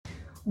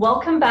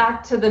Welcome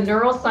back to the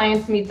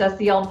Neuroscience Meets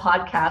SEL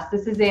podcast.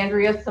 This is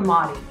Andrea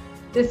Samadi.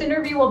 This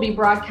interview will be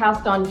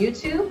broadcast on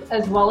YouTube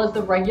as well as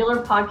the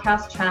regular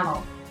podcast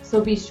channel. So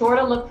be sure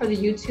to look for the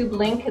YouTube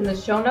link in the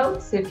show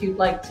notes if you'd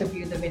like to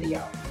view the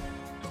video.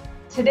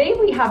 Today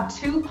we have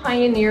two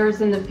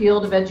pioneers in the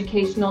field of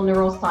educational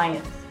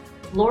neuroscience,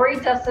 Lori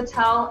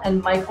Desautels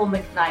and Michael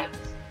McKnight.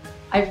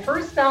 I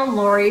first found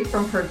Lori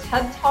from her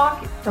TED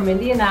Talk from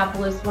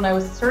Indianapolis when I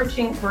was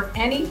searching for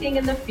anything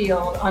in the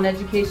field on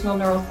educational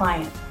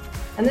neuroscience.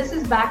 And this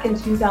is back in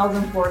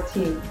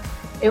 2014.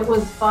 It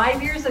was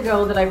 5 years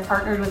ago that I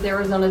partnered with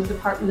Arizona's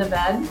Department of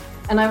Ed,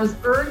 and I was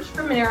urged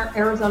from an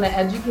Arizona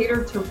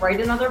educator to write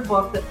another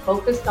book that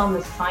focused on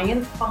the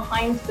science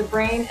behind the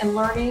brain and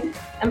learning.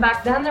 And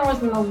back then there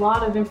wasn't a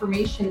lot of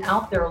information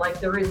out there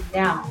like there is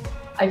now.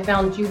 I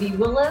found Judy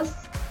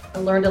Willis. I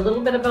learned a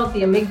little bit about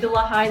the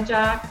amygdala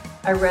hijack.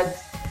 I read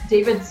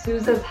David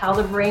Souza's How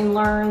the Brain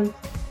Learns,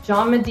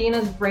 John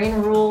Medina's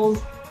Brain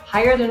Rules,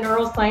 hired a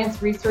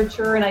neuroscience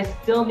researcher, and I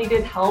still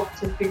needed help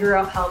to figure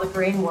out how the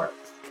brain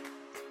works.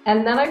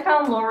 And then I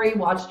found Lori,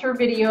 watched her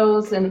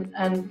videos,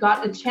 and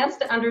got a chance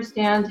to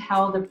understand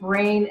how the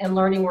brain and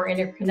learning were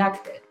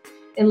interconnected.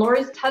 In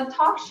Lori's TED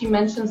Talk, she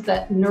mentions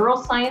that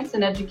neuroscience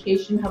and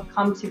education have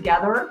come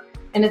together,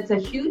 and it's a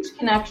huge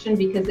connection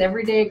because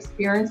everyday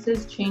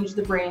experiences change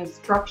the brain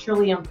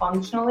structurally and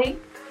functionally.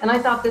 And I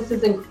thought this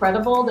is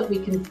incredible that we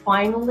can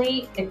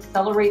finally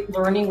accelerate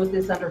learning with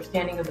this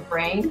understanding of the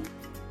brain.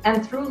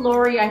 And through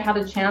Lori, I had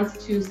a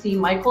chance to see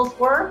Michael's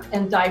work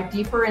and dive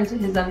deeper into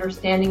his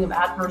understanding of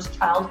adverse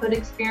childhood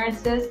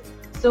experiences.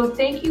 So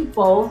thank you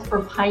both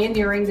for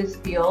pioneering this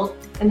field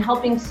and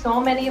helping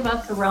so many of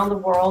us around the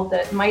world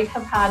that might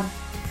have had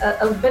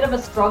a bit of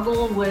a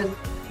struggle with,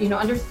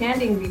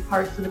 understanding the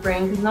parts of the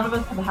brain, because none of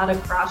us have had a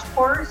crash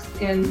course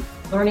in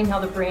learning how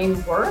the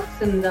brain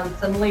works, and then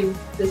suddenly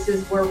this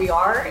is where we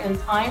are in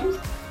times.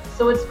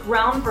 So it's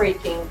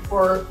groundbreaking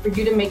for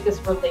you to make this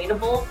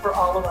relatable for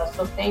all of us.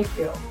 So thank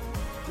you.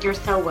 You're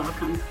so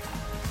welcome.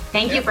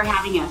 Thank you for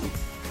having us.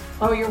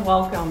 Oh, you're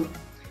welcome.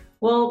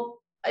 Well,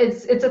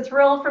 it's a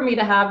thrill for me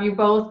to have you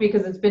both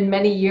because it's been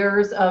many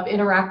years of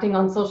interacting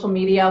on social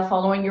media,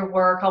 following your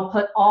work. I'll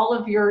put all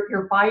of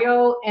your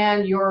bio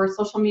and your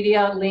social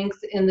media links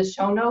in the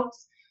show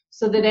notes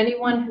so that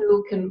anyone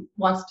who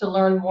wants to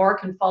learn more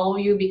can follow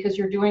you, because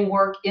you're doing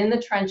work in the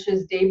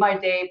trenches day by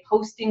day,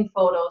 posting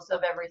photos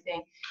of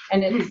everything,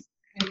 and it's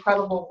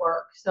incredible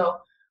work. So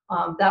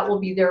that will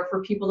be there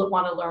for people that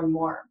want to learn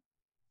more.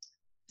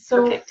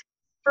 So Perfect.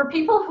 For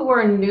people who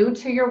are new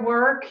to your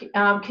work,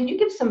 can you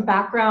give some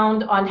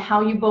background on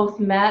how you both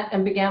met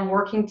and began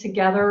working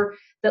together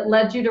that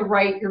led you to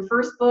write your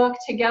first book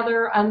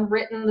together,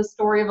 Unwritten, The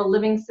Story of a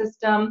Living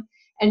System,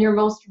 and your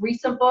most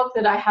recent book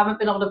that I haven't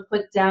been able to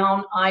put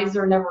down, Eyes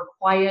Are Never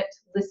Quiet,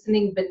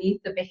 Listening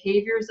Beneath the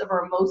Behaviors of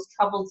Our Most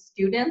Troubled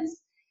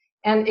Students,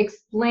 and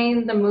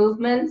explain the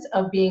movement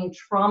of being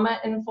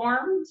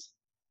trauma-informed?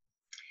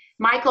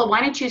 Michael, why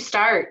don't you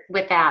start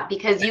with that?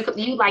 Because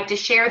you like to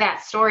share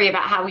that story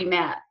about how we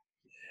met.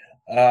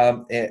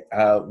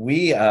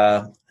 We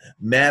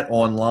met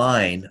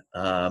online,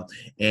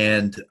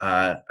 and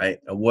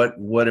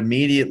what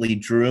immediately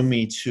drew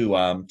me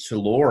to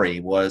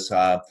Lori was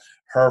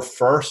her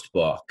first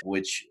book,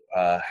 which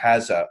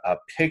has a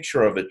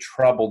picture of a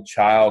troubled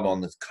child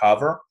on the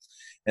cover.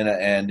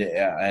 And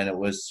it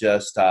was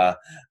just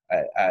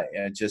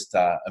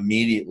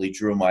immediately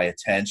drew my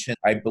attention.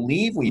 I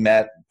believe we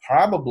met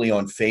probably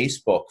on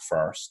Facebook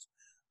first.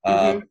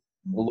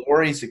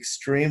 Lori's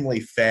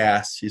extremely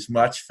fast. She's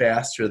much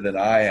faster than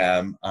I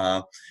am.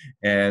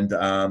 And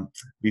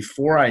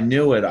before I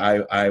knew it,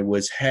 I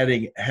was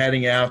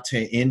heading out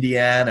to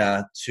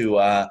Indiana to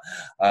a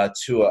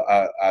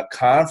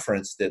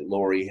conference that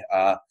Lori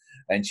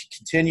and she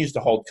continues to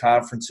hold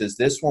conferences.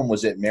 This one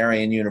was at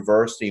Marian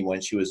University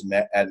when she was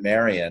at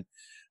Marian.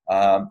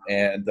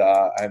 And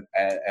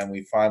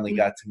we finally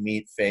got to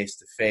meet face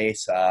to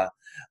face.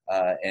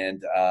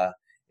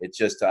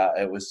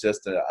 It was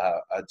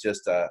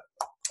just a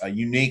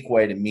unique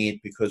way to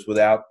meet, because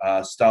without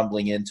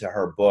stumbling into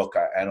her book,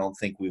 I don't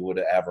think we would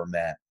have ever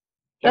met.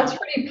 That's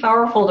pretty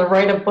powerful to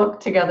write a book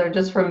together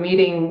just from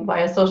meeting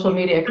via social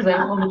media, because I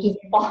know how much is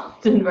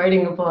involved in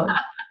writing a book.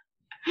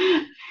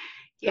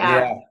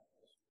 Yeah.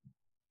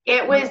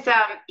 It was,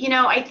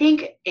 I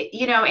think,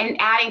 and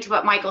adding to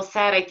what Michael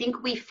said, I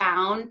think we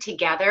found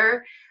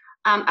together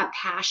a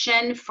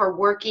passion for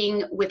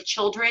working with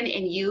children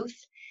and youth.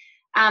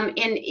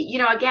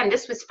 Again,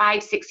 this was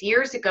 5-6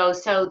 years ago.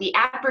 So the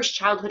Adverse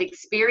Childhood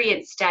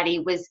Experience study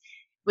was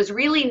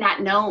really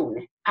not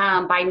known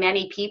by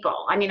many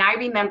people. I mean, I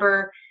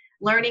remember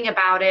learning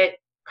about it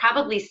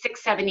probably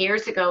 6-7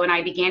 years ago, and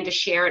I began to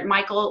share it.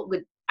 Michael,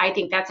 I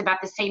think that's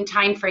about the same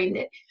time frame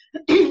that,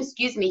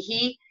 excuse me,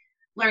 he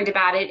learned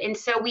about it. And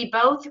so we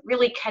both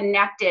really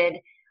connected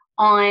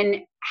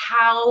on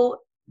how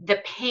the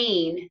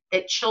pain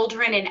that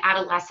children and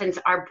adolescents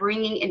are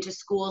bringing into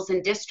schools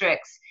and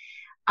districts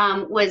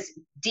was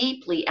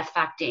deeply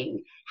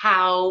affecting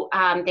how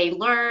they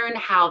learn,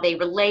 how they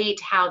relate,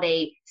 how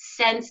they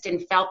sensed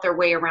and felt their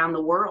way around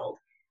the world.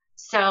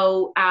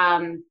 So,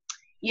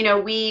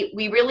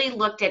 we really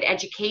looked at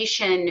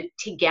education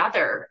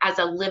together as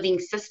a living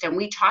system.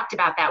 We talked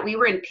about that. We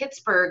were in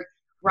Pittsburgh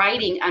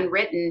writing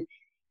Unwritten,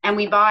 and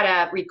we bought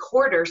a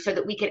recorder so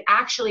that we could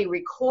actually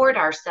record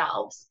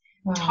ourselves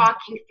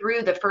talking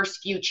through the first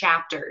few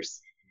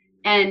chapters.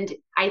 And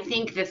I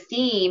think the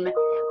theme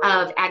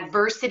of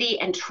adversity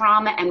and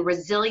trauma and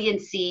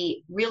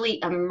resiliency really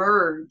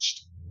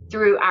emerged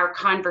through our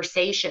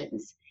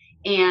conversations.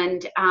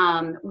 And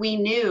we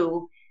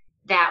knew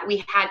that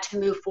we had to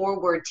move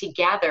forward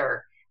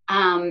together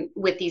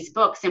with these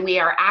books. And we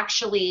are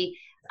actually,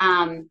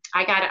 I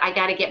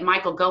got to get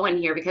Michael going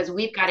here, because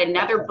we've got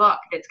another book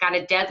that's got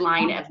a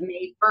deadline of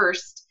May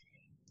 1st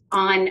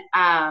on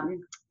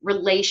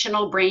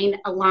relational brain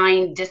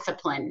aligned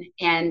discipline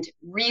and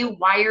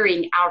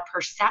rewiring our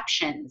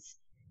perceptions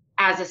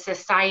as a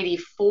society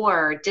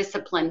for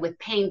discipline with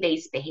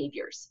pain-based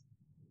behaviors.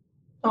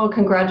 Oh,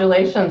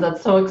 congratulations.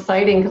 That's so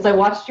exciting, because I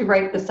watched you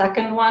write the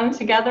second one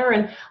together,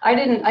 and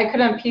I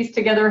couldn't piece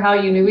together how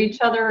you knew each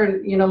other.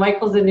 And,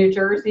 Michael's in New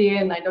Jersey,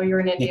 and I know you're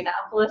in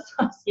Indianapolis. So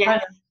I was trying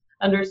to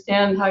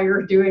understand how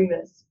you're doing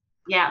this.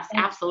 Yes,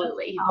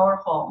 absolutely. That's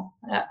powerful.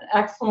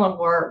 Excellent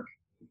work.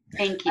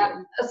 Thank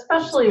you.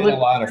 Especially it's been with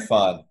a lot of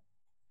fun.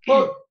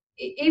 Well,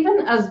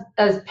 even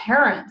as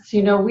parents,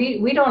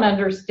 we don't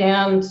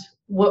understand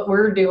what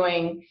we're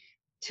doing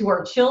to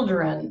our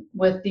children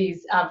with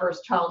these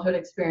adverse childhood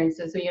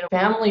experiences. So,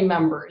 family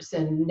members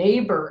and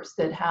neighbors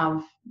that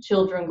have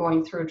children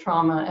going through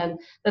trauma, and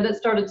then it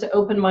started to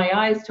open my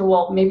eyes to,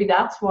 well, maybe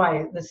that's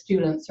why the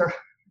students are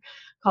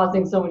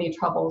causing so many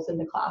troubles in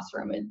the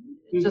classroom. It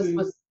just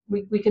was,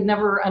 we could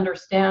never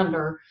understand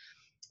or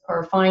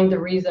find the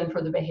reason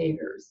for the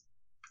behaviors.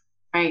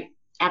 Right.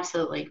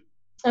 Absolutely.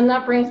 And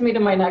that brings me to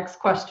my next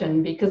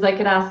question, because I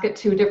could ask it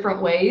two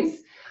different ways.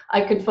 I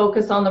could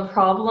focus on the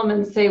problem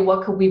and say,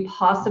 what could we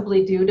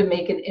possibly do to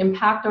make an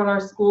impact on our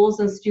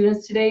schools and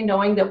students today,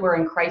 knowing that we're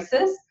in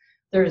crisis?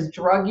 There's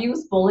drug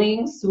use,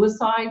 bullying,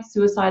 suicide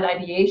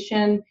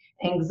ideation,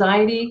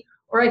 anxiety.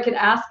 Or I could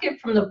ask it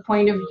from the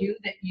point of view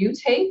that you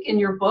take in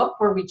your book,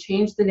 where we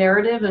change the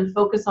narrative and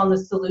focus on the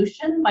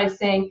solution by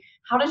saying,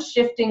 how does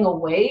shifting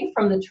away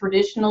from the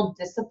traditional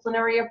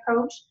disciplinary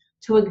approach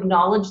to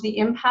acknowledge the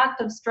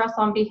impact of stress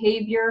on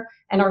behavior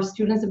and our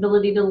students'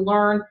 ability to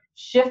learn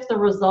shift the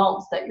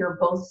results that you're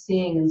both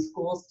seeing in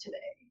schools today?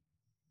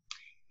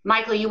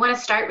 Michael, you want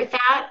to start with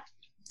that?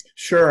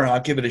 Sure, I'll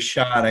give it a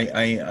shot.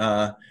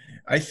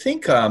 I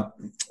think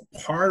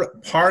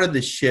part of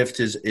the shift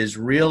is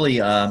really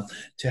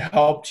to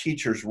help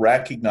teachers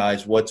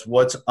recognize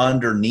what's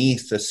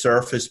underneath the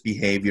surface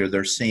behavior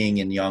they're seeing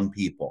in young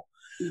people.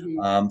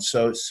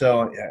 So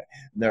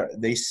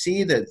they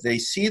see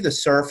the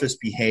surface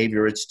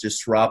behavior. It's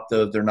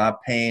disruptive. They're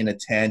not paying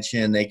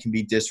attention. They can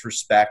be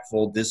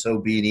disrespectful,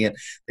 disobedient.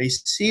 They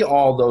see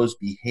all those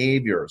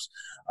behaviors.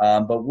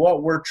 But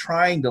what we're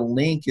trying to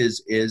link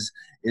is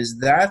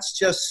that's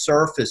just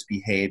surface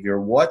behavior.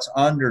 What's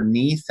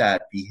underneath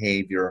that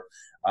behavior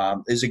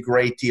is a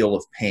great deal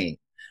of pain.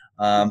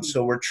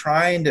 So we're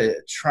trying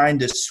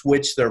to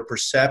switch their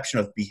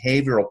perception of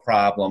behavioral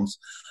problems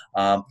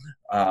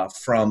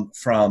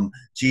from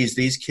geez,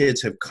 these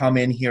kids have come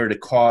in here to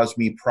cause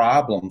me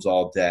problems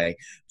all day,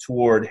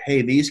 toward,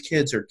 hey, these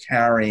kids are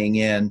carrying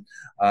in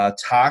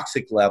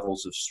toxic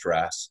levels of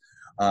stress.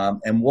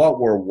 And what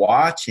we're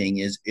watching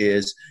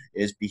is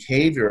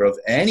behavior of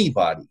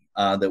anybody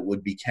that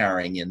would be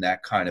carrying in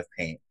that kind of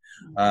pain.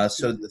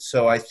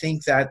 So I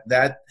think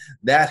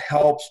that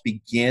helps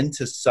begin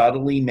to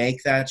subtly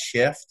make that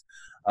shift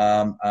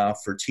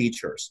for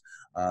teachers.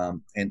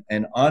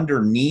 And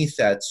underneath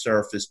that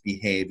surface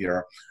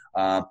behavior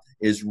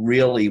is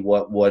really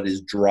what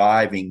is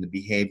driving the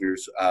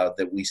behaviors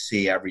that we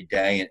see every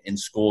day in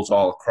schools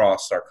all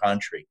across our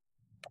country.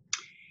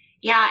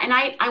 Yeah, and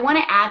I want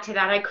to add to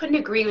that. I couldn't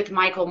agree with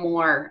Michael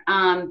more.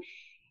 And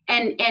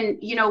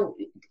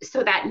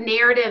so that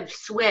narrative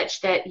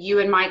switch that you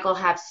and Michael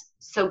have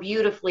so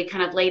beautifully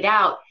kind of laid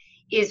out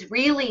is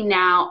really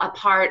now a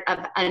part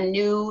of a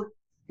new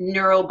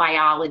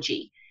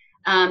neurobiology.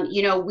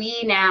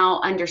 We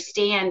now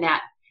understand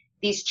that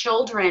these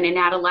children and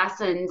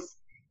adolescents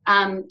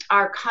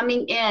are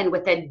coming in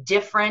with a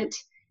different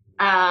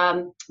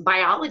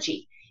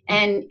biology.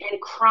 And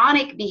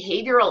chronic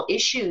behavioral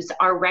issues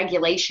are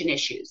regulation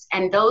issues,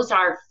 and those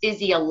are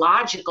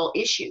physiological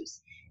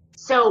issues.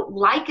 So,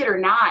 like it or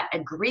not,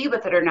 agree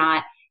with it or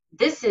not,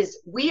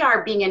 we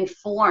are being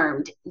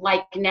informed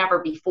like never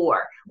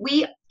before.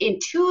 We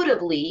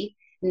intuitively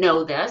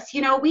know this.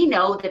 We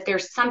know that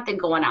there's something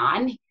going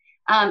on.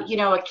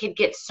 A kid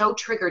gets so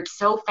triggered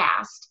so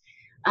fast.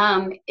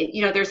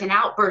 There's an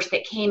outburst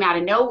that came out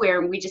of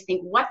nowhere, and we just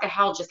think, what the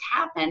hell just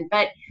happened?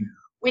 But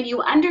when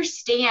you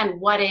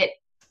understand what it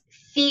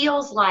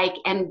feels like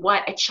and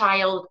what a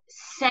child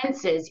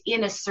senses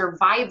in a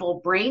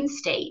survival brain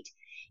state,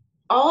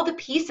 all the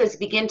pieces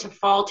begin to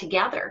fall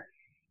together.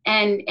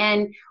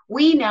 And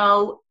we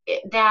know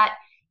that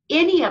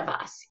any of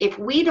us, if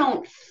we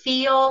don't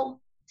feel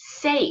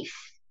safe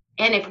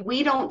and if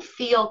we don't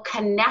feel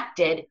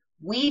connected,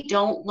 we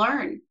don't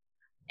learn.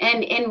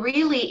 And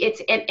really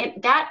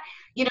and that,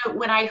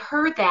 when I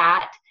heard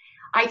that,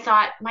 I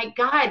thought, my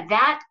God,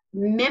 that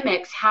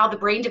mimics how the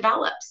brain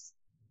develops.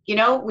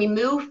 We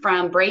move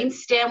from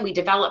brainstem, we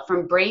develop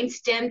from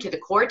brainstem to the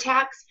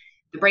cortex.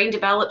 The brain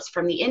develops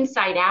from the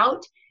inside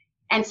out.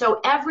 And so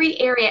every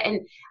area,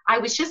 and I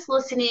was just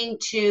listening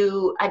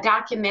to a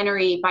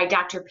documentary by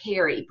Dr.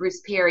 Perry,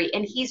 Bruce Perry,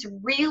 and he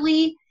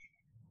really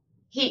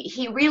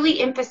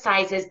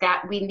emphasizes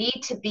that we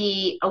need to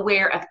be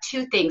aware of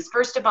two things.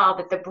 First of all,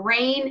 that the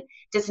brain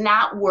does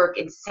not work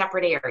in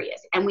separate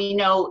areas, and we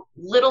know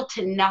little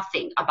to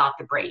nothing about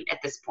the brain at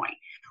this point.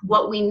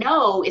 What we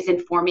know is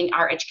informing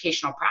our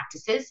educational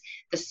practices,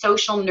 the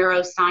social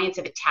neuroscience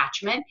of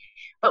attachment,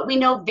 but we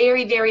know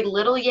very, very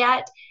little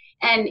yet.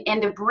 And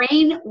the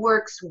brain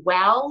works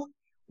well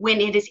when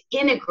it is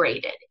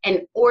integrated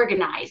and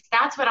organized.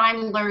 That's what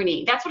I'm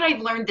learning. That's what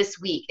I've learned this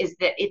week, is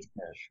that it's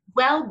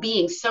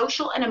well-being,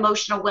 social and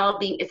emotional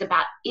well-being is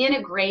about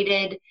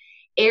integrated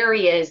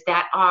areas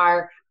that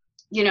are,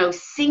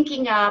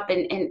 syncing up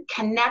and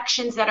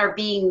connections that are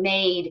being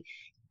made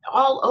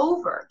all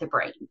over the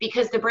brain,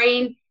 because the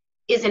brain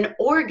is an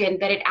organ,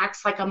 but it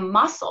acts like a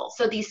muscle.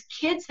 So these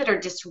kids that are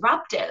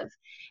disruptive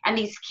and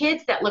these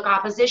kids that look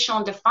oppositional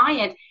and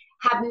defiant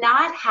have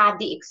not had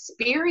the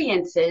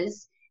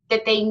experiences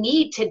that they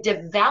need to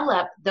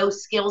develop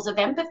those skills of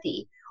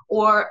empathy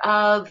or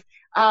of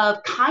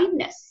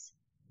kindness.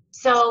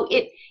 So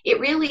it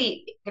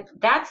really,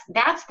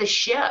 that's the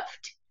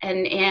shift.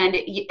 And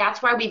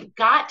that's why we've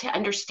got to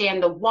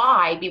understand the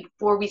why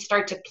before we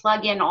start to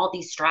plug in all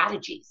these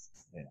strategies.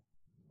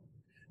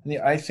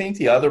 Yeah. I think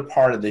the other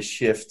part of this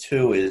shift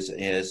too is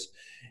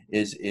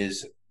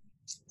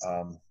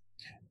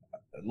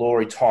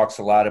Lori talks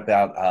a lot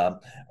about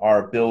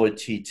our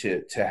ability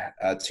to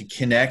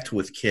connect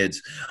with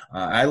kids.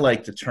 I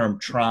like the term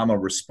trauma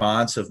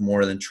responsive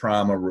more than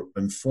trauma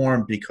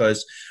informed,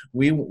 because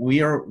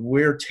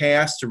we're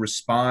tasked to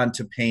respond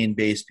to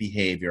pain-based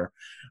behavior,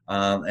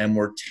 and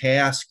we're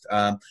tasked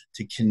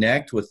to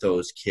connect with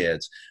those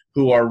kids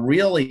who are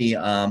really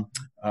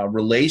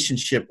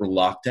relationship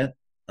reluctant.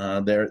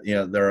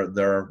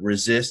 They're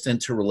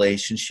resistant to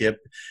relationship,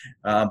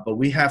 but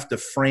we have to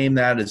frame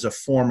that as a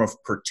form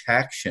of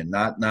protection,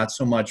 not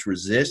so much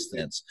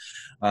resistance.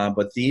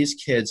 But these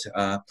kids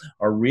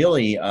are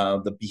really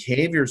the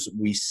behaviors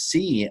we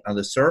see on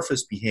the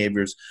surface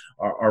behaviors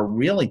are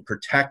really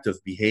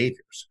protective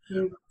behaviors.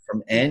 Mm-hmm.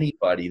 From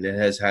anybody that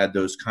has had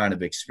those kind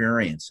of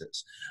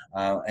experiences.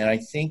 And I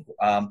think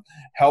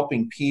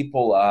helping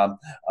people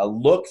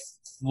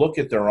look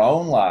at their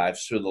own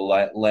lives through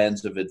the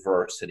lens of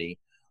adversity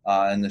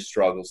and the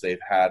struggles they've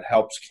had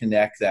helps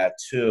connect that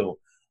too.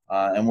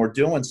 And we're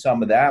doing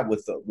some of that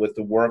with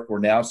the work we're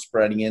now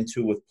spreading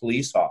into with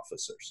police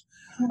officers,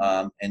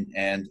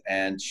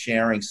 and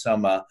sharing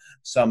some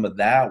of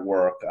that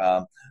work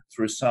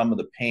through some of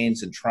the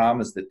pains and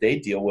traumas that they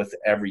deal with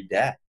every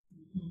day.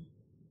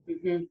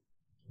 Mm-hmm.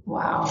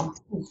 Wow.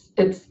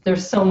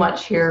 There's so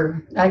much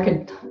here. I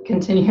could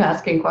continue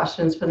asking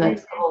questions for the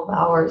next couple of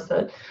hours,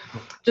 but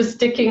just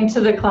sticking to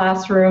the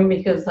classroom,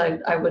 because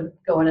I would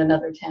go in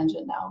another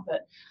tangent now,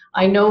 but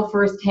I know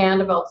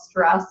firsthand about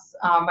stress.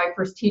 My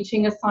first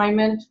teaching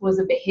assignment was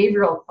a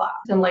behavioral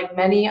class, and like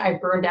many, I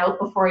burned out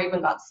before I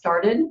even got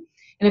started.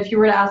 And if you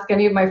were to ask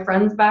any of my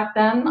friends back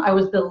then, I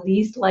was the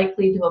least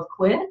likely to have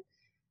quit.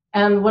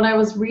 And when I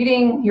was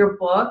reading your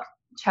book,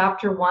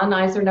 Chapter 1,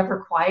 Eyes Are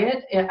Never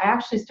Quiet, I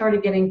actually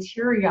started getting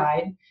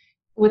teary-eyed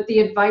with the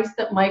advice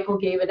that Michael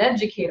gave an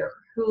educator,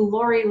 who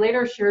Lori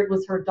later shared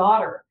was her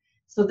daughter.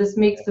 So this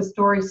makes the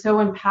story so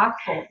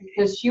impactful,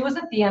 because she was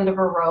at the end of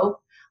her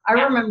rope. I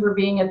remember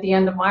being at the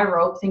end of my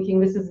rope thinking,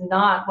 this is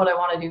not what I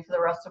want to do for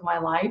the rest of my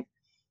life.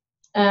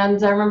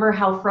 And I remember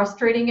how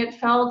frustrating it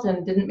felt,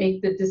 and didn't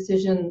make the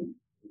decision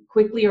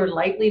quickly or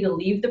lightly to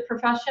leave the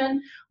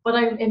profession.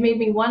 But it made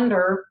me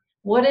wonder,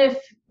 what if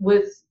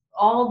with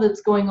all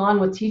that's going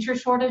on with teacher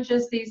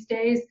shortages these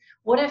days,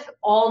 what if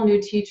all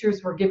new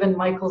teachers were given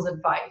Michael's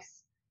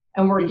advice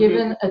and were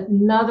given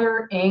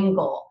another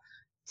angle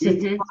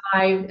to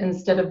thrive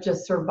instead of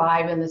just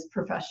survive in this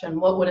profession?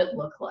 What would it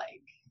look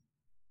like?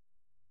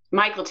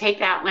 Michael, take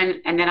that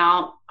one, and then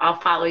I'll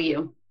follow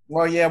you.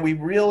 Well, yeah, we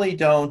really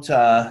don't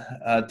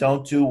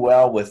do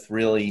well with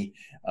really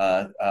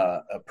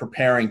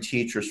preparing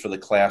teachers for the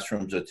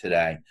classrooms of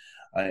today.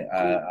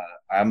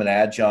 I'm an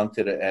adjunct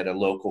at a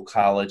local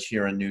college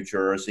here in New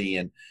Jersey,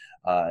 and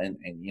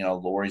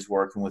Lori's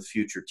working with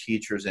future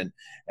teachers, and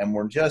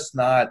we're just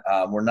not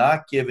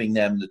giving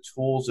them the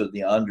tools or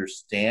the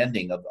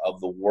understanding of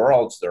the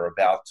worlds they're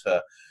about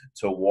to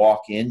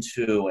walk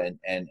into, and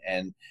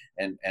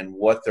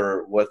what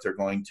they're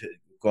going to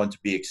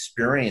be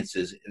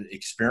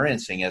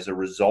experiencing as a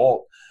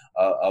result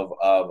of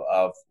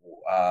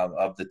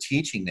the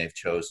teaching they've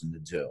chosen to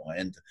do.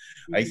 And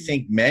I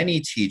think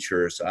many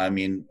teachers, I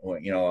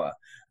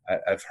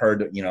I've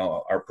heard,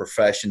 our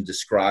profession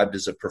described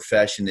as a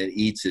profession that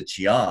eats its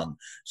young.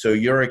 So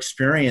your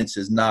experience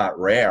is not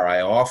rare.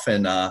 I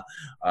often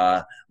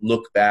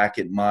look back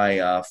at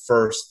my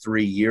first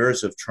 3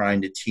 years of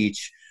trying to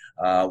teach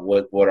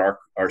what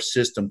our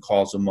system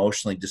calls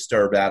emotionally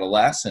disturbed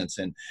adolescents,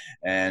 and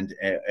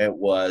it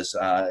was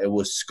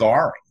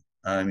scarring.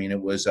 I mean,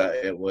 it was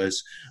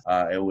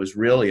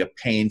really a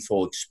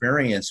painful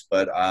experience,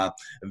 but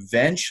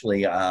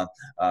eventually, and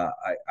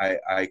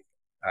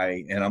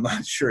I'm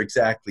not sure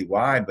exactly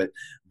why,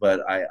 but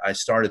I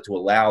started to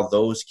allow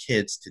those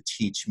kids to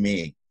teach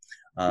me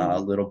a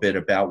little bit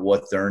about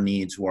what their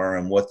needs were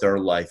and what their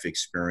life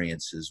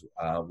experiences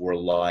were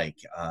like.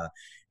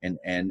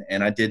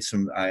 And I did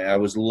I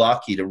was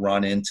lucky to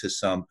run into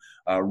some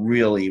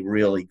really,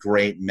 really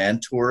great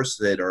mentors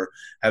that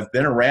have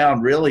been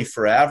around really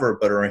forever,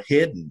 but are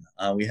hidden.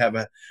 We have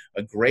a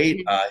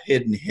great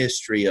hidden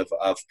history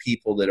of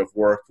people that have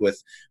worked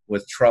with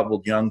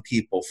troubled young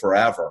people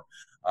forever.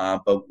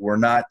 But we're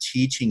not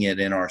teaching it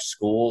in our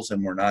schools,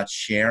 and we're not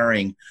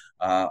sharing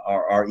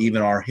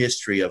even our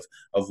history of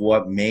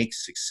what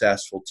makes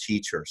successful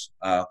teachers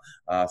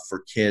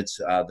for kids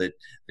that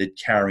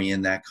carry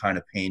in that kind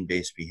of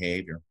pain-based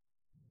behavior.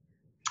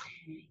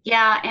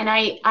 Yeah, and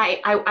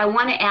I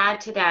want to add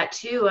to that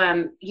too.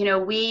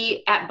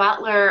 We at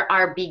Butler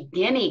are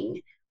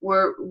beginning.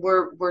 We're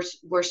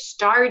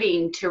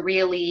starting to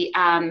really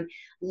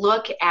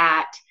look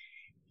at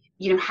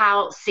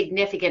how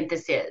significant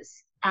this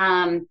is,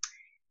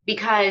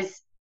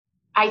 because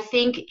I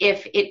think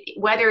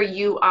whether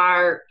you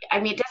are,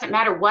 it doesn't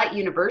matter what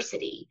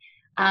university,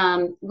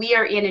 we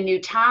are in a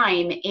new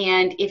time.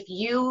 And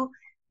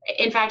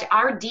in fact,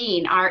 our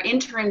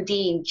interim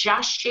dean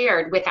just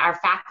shared with our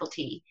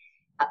faculty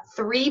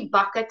 3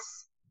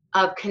 buckets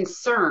of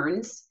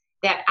concerns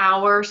that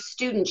our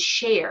students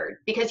shared,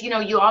 because,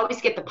 you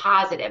always get the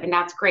positive, and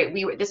that's great.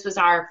 This was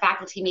our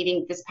faculty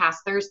meeting this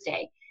past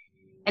Thursday.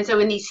 And so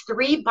in these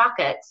 3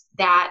 buckets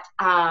that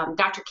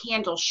Dr.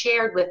 Candle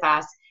shared with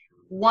us,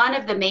 one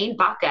of the main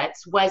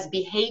buckets was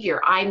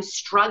behavior. I'm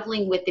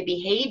struggling with the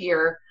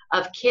behavior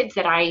of kids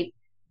that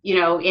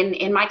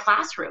in my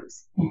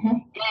classrooms. Mm-hmm.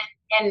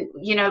 And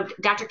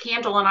Dr.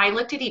 Candle and I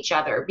looked at each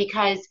other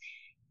because,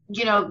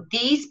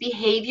 these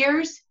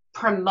behaviors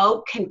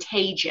promote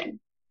contagion.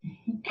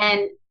 Mm-hmm.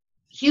 And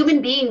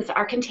human beings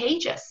are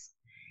contagious.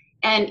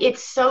 And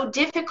it's so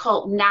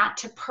difficult not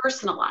to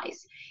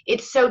personalize.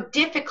 It's so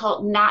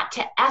difficult not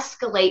to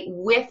escalate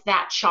with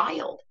that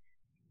child.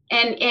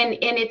 And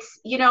it's,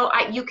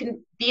 you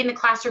can be in the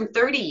classroom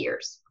 30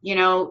 years,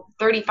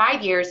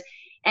 35 years,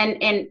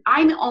 and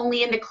I'm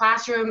only in the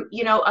classroom,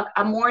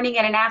 a morning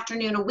and an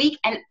afternoon a week,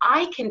 and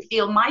I can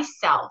feel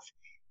myself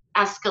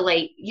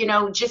escalate,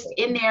 just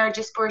in there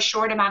just for a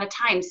short amount of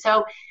time.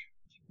 So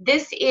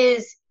this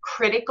is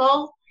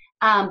critical.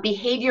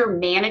 Behavior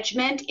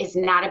management is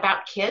not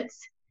about kids.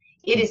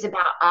 It is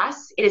about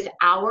us. It is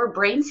our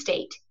brain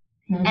state.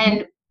 Mm-hmm.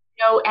 And,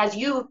 as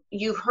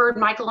you've heard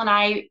Michael and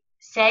I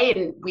say,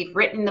 and we've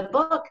written in the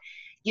book,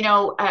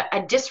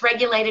 a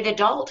dysregulated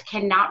adult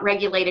cannot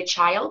regulate a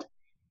child.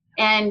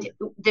 And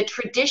the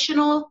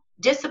traditional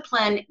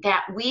discipline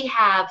that we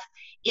have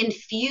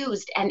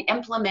infused and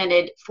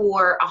implemented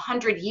for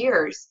 100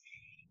 years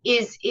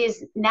is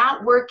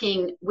not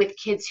working with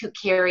kids who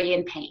carry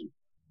in pain.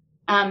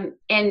 And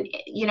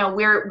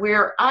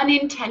we're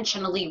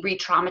unintentionally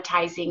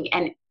re-traumatizing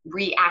and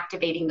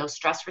reactivating those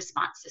stress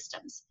response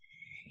systems.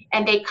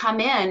 And they come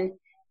in,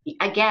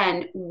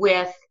 again,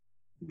 with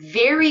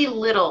very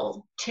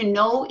little to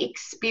no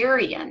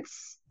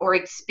experience or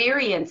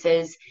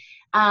experiences,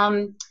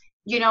 on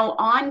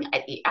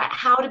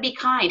how to be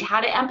kind, how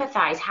to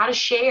empathize, how to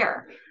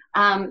share,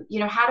 how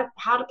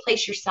to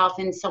place yourself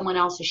in someone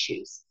else's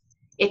shoes.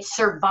 It's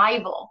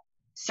survival.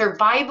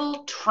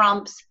 Survival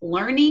trumps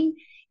learning.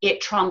 It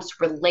trumps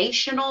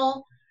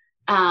relational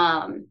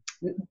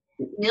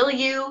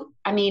milieu.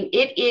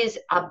 It is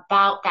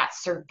about that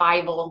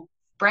survival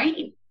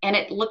brain, and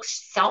it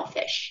looks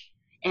selfish,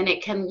 and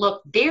it can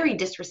look very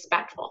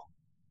disrespectful.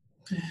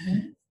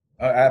 Mm-hmm.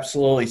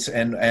 Absolutely.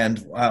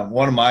 And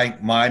one of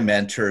my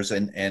mentors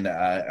and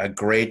a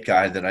great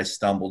guy that I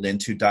stumbled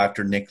into,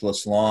 Dr.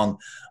 Nicholas Long,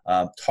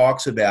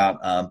 talks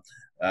about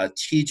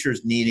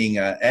teachers needing,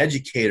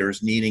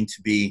 educators needing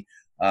to be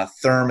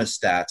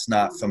thermostats,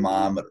 not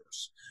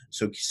thermometers.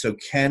 So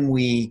can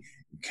we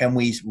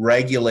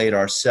regulate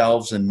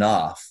ourselves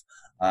enough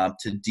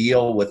to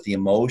deal with the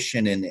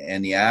emotion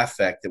and the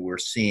affect that we're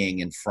seeing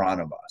in front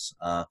of us,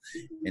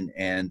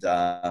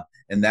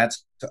 and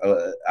that's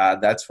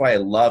why I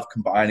love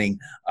combining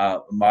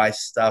my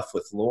stuff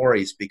with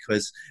Lori's,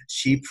 because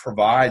she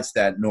provides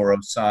that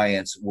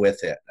neuroscience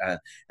with it,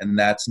 and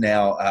that's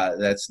now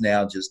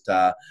just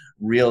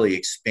really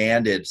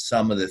expanded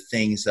some of the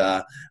things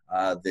that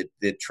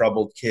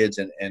troubled kids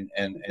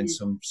and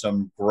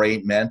some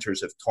great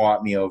mentors have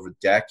taught me over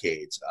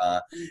decades.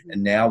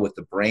 And now with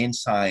the brain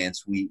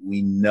science,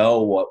 we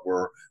know what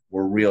we're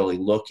really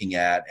looking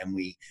at, and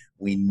we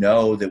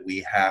know that we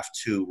have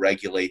to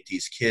regulate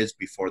these kids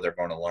before they're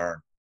going to learn.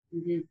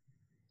 Mm-hmm.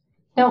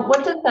 Now,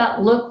 what does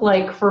that look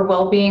like for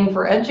well-being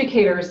for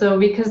educators, though?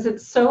 Because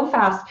it's so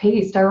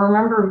fast-paced. I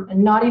remember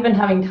not even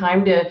having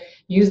time to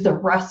use the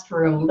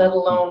restroom, let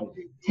alone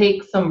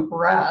take some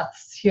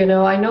breaths.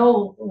 I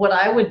know what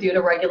I would do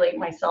to regulate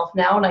myself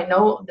now, and I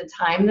know the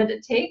time that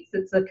it takes.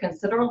 It's a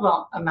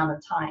considerable amount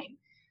of time.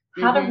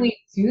 How do we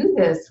do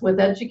this with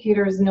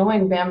educators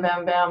knowing, bam,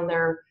 bam, bam,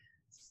 they're,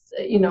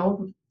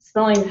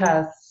 spelling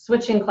tests,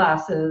 switching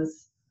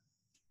classes?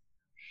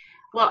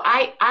 Well,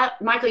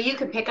 Michael, you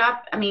can pick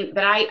up. I mean,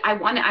 but I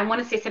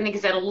want to say something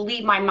because it'll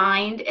leave my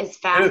mind as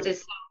fast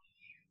as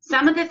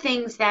some of the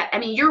things that, I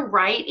mean, you're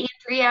right,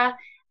 Andrea.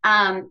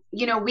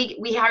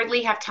 We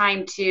hardly have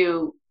time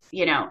to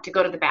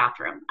go to the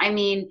bathroom. I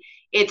mean,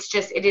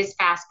 it is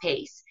fast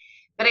paced.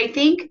 But I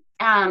think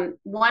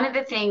one of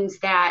the things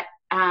that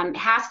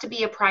has to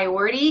be a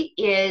priority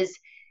is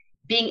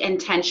being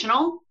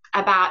intentional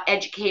about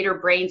educator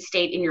brain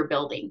state in your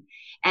building.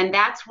 And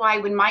that's why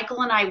when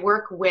Michael and I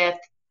work with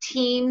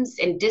teams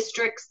and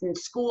districts and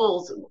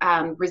schools,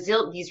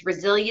 these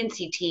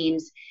resiliency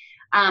teams,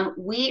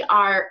 we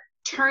are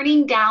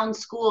turning down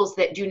schools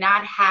that do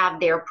not have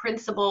their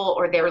principal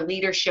or their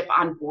leadership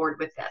on board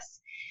with this,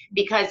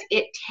 because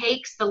it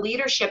takes the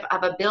leadership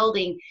of a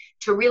building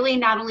to really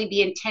not only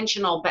be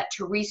intentional, but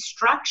to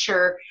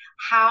restructure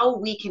how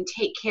we can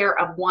take care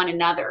of one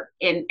another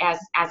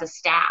as a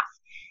staff.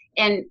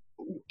 And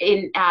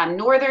in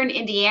northern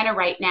Indiana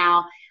right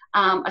now,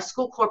 a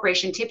school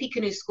corporation,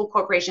 Tippecanoe School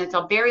Corporation, it's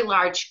a very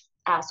large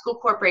school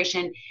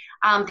corporation.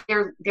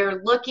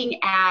 They're looking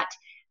at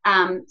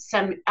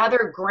some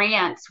other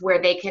grants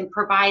where they can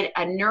provide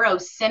a neuro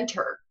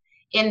center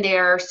in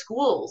their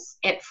schools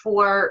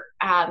for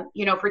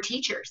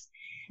teachers.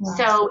 Wow.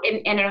 So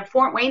in a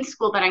Fort Wayne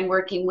school that I'm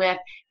working with,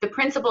 the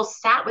principal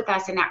sat with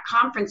us in that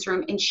conference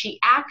room, and she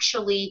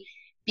actually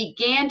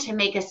began to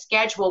make a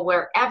schedule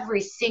where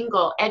every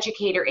single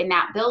educator in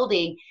that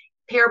building,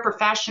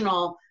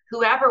 paraprofessional,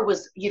 whoever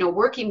was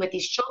working with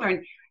these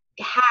children,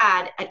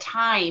 had a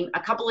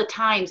couple of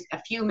times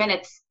a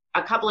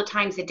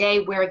day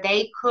where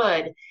they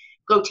could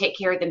go take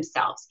care of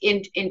themselves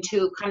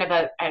into kind of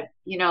a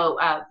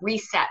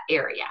reset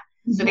area.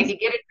 Mm-hmm. So they could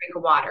get a drink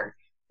of water,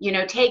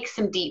 take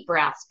some deep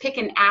breaths, pick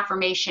an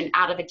affirmation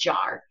out of a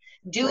jar,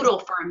 doodle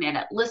for a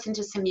minute, listen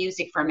to some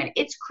music for a minute.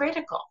 It's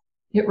critical.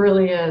 It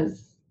really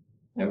is.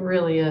 It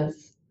really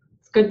is.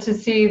 It's good to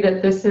see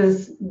that this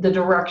is the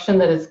direction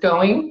that it's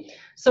going.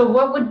 So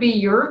what would be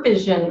your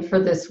vision for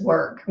this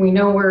work? We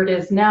know where it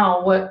is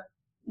now.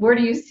 Where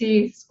do you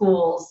see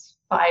schools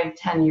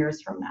 5-10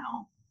 years from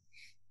now?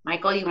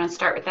 Michael, you want to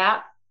start with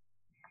that?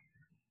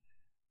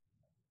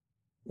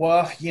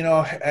 Well,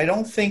 I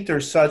don't think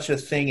there's such a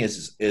thing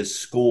as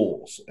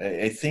schools.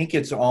 I think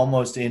it's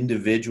almost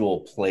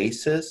individual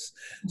places.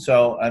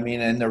 So, I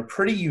mean, and they're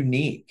pretty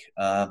unique.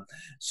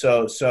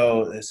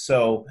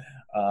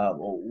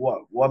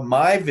 What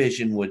my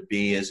vision would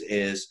be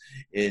is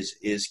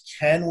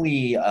can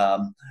we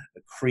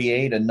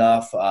create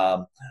enough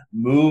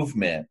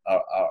movement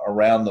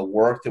around the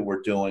work that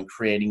we're doing,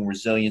 creating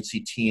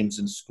resiliency teams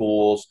in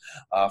schools,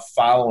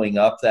 following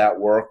up that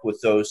work with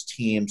those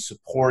teams,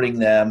 supporting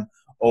them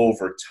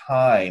over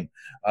time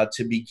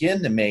to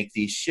begin to make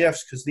these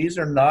shifts, because these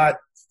are not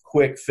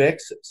quick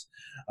fixes.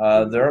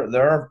 They're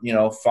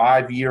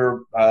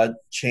 5-year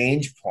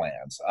change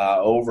plans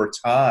over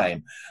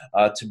time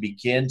to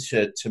begin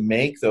to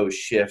make those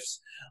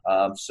shifts.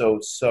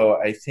 So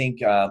I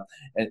think,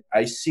 and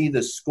I see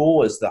the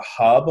school as the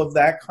hub of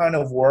that kind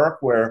of work,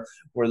 where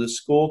the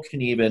school can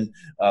even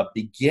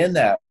begin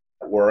that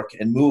work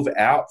and move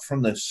out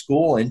from the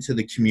school into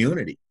the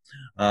community.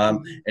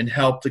 And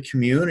help the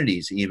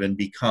communities even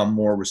become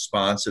more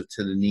responsive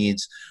to the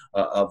needs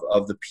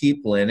of the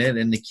people in it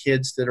and the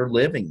kids that are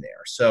living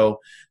there. So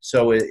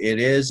it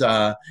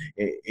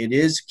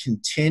is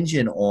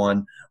contingent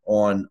on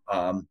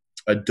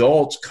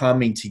adults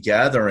coming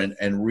together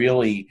and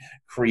really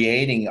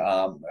creating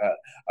a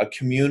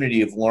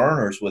community of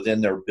learners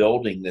within their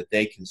building that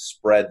they can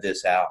spread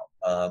this out.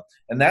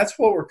 And that's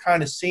what we're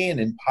kind of seeing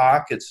in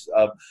pockets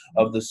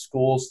of the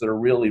schools that are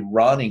really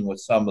running with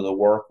some of the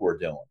work we're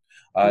doing.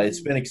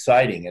 It's been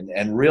exciting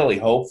and really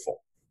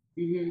hopeful.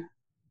 Mm-hmm.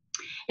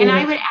 And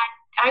I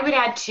would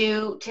add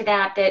to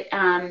that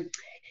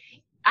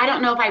I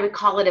don't know if I would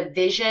call it a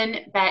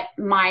vision, but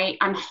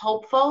I'm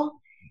hopeful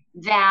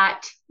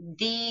that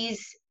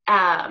these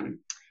brain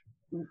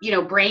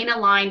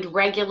aligned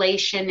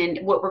regulation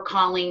and what we're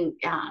calling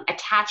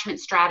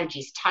attachment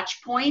strategies,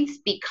 touch points,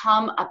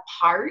 become a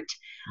part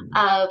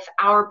of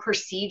our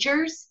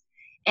procedures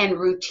and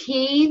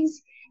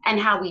routines and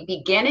how we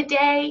begin a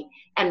day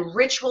and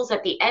rituals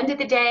at the end of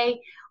the day,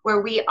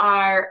 where we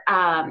are,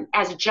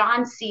 as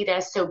John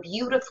Cita so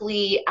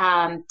beautifully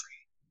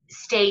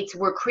states,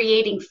 we're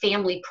creating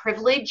family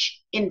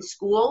privilege in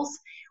schools,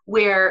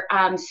 where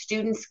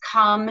students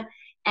come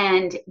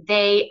and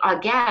they,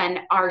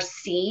 again, are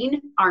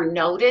seen, are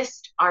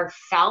noticed, are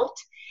felt,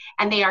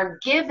 and they are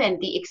given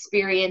the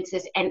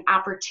experiences and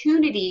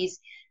opportunities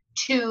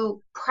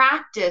to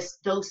practice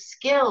those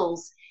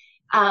skills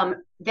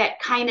that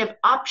kind of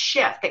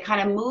upshift, that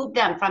kind of move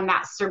them from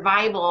that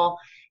survival,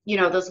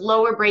 those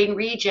lower brain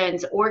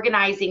regions,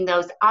 organizing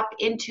those up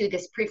into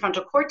this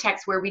prefrontal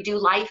cortex where we do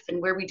life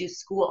and where we do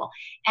school.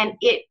 And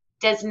it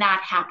does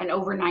not happen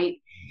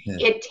overnight.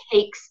 Yeah. It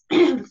takes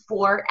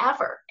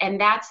forever. And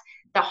that's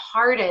the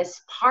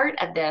hardest part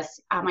of this,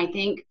 I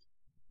think,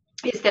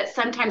 is that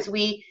sometimes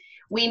we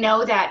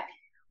know that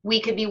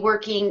we could be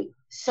working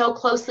so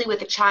closely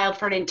with a child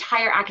for an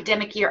entire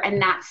academic year and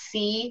not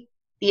see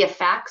the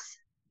effects,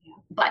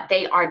 but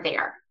they are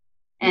there.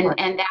 And right.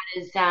 And that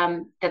is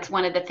that's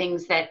one of the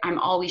things that I'm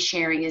always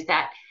sharing, is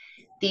that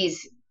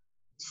these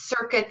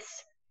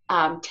circuits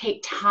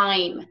take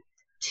time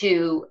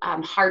to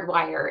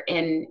hardwire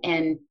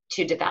and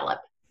to develop.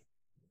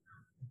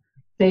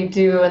 They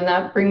do, and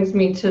that brings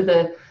me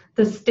to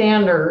the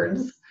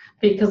standards,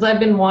 because I've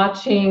been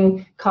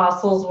watching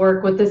Cossel's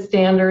work with the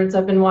standards.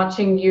 I've been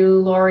watching you,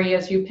 Lori,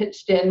 as you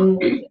pitched in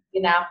with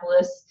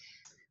Indianapolis.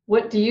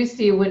 What do you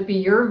see would be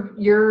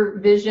your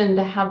vision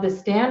to have the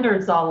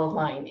standards all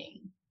aligning?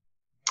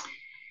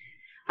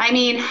 I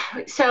mean,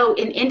 so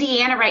in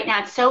Indiana right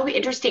now, it's so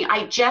interesting.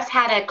 I just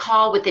had a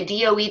call with the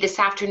DOE this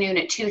afternoon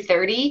at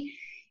 2:30,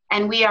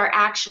 and we are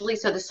actually,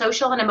 so the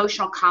social and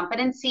emotional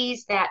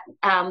competencies that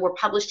were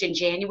published in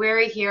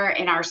January here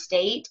in our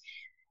state,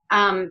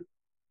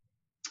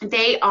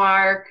 they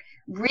are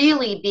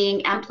really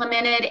being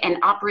implemented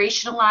and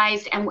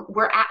operationalized, and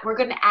we're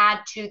going to add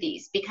to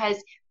these,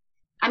 because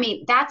I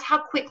mean, that's how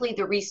quickly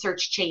the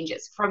research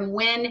changes. From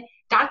when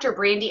Dr.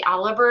 Brandy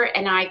Oliver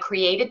and I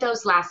created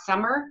those last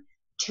summer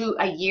to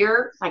a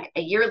year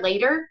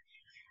later,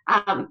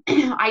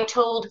 I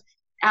told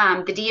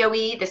the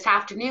DOE this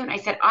afternoon, I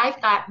said, I've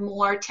got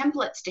more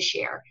templates to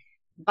share,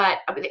 but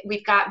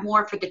we've got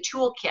more for the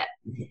toolkit.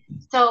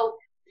 So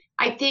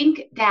I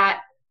think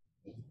that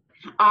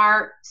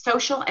our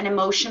social and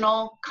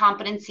emotional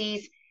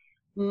competencies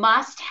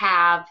must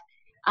have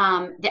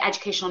the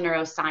educational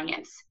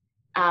neuroscience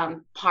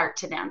part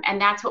to them. And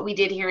that's what we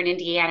did here in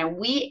Indiana.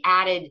 We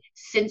added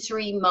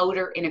sensory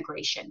motor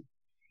integration.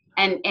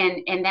 And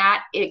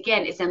that,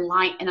 again, is in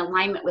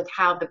alignment with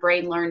how the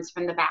brain learns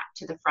from the back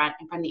to the front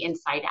and from the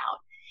inside out.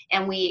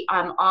 And we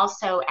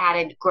also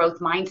added growth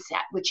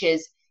mindset, which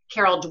is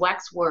Carol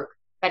Dweck's work,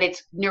 but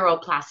it's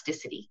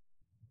neuroplasticity.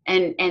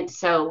 And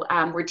so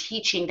we're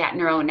teaching that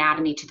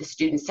neuroanatomy to the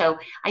students. So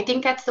I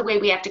think that's the way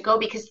we have to go,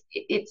 because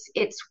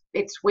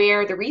it's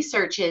where the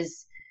research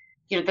is,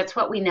 that's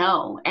what we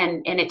know,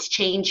 and it's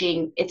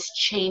changing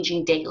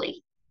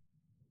daily.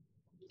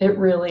 It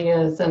really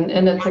is. And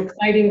it's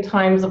exciting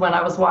times. When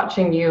I was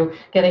watching you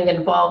getting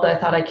involved, I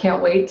thought, I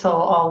can't wait till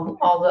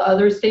all the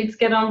other states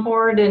get on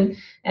board. And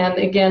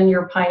again,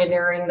 you're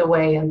pioneering the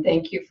way, and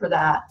thank you for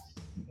that.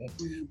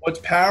 What's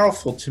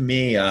powerful to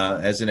me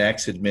as an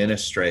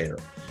ex-administrator,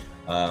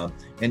 and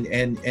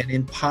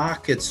in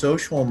pockets,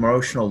 social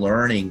emotional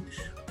learning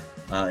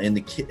in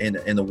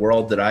the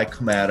world that I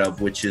come out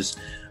of, which is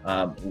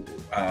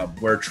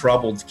where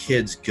troubled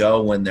kids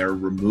go when they're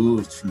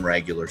removed from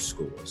regular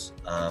schools.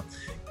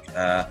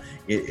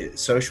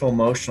 Social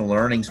emotional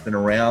learning's been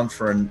around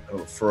for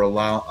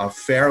a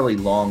fairly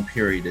long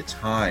period of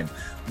time.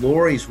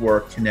 Lori's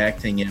work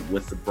connecting it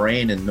with the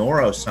brain and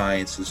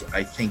neuroscience is,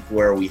 I think,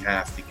 where we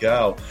have to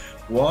go.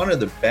 One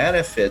of the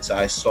benefits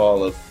I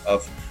saw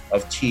of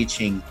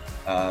teaching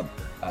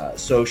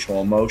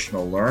social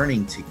emotional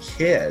learning to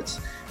kids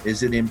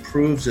is it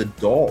improves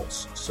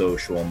adults'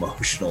 social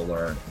emotional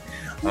learning.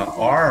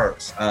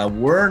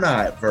 We're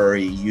not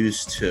very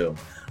used to,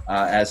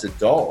 as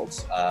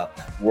adults,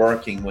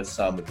 working with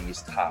some of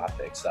these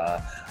topics.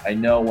 I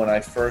know when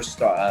I first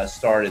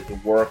started to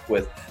work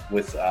with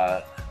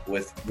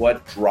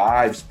what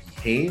drives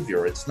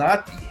behavior, it's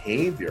not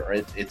behavior,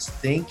 it's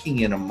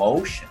thinking and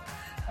emotion.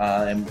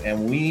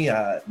 And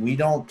we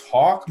don't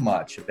talk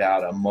much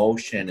about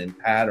emotion and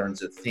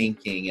patterns of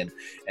thinking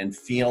and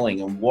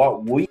feeling, and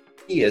what we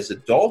as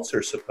adults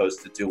are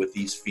supposed to do with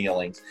these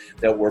feelings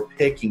that we're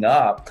picking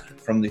up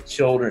from the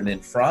children in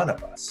front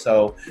of us.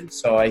 So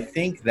I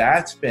think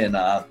that's been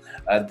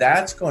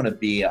that's going to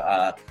be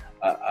a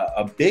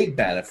big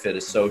benefit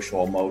of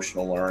social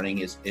emotional learning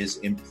is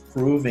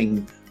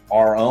improving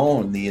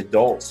the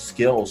adult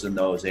skills in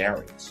those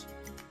areas.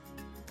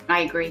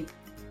 I agree.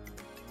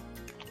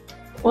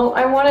 Well,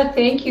 I want to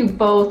thank you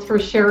both for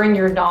sharing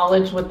your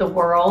knowledge with the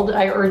world.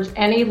 I urge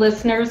any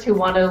listeners who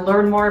want to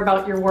learn more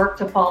about your work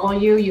to follow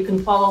you. You can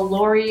follow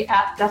Lori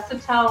at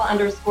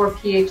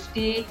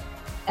Desautels_PhD,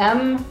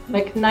 M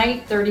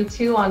McKnight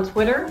 32 on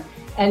Twitter,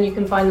 and you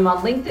can find them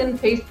on LinkedIn,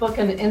 Facebook,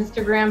 and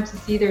Instagram to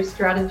see their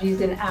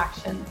strategies in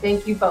action.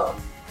 Thank you both.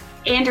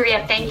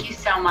 Andrea, thank you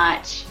so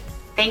much.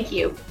 Thank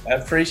you. I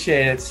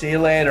appreciate it. See you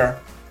later.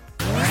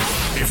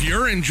 If If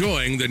you're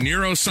enjoying the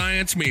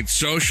Neuroscience Meets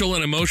Social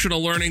and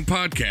Emotional Learning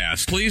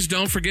podcast, please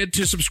don't forget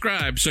to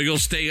subscribe so you'll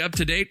stay up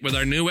to date with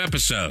our new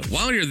episode.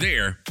 While you're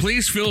there,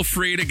 please feel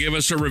free to give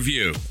us a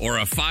review or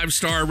a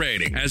 5-star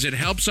rating, as it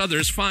helps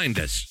others find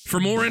us. For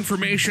more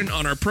information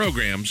on our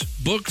programs,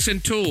 books,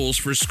 and tools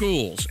for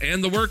schools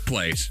and the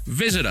workplace,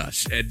 visit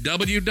us at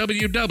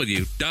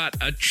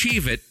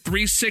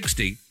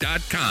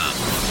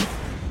www.achieveit360.com.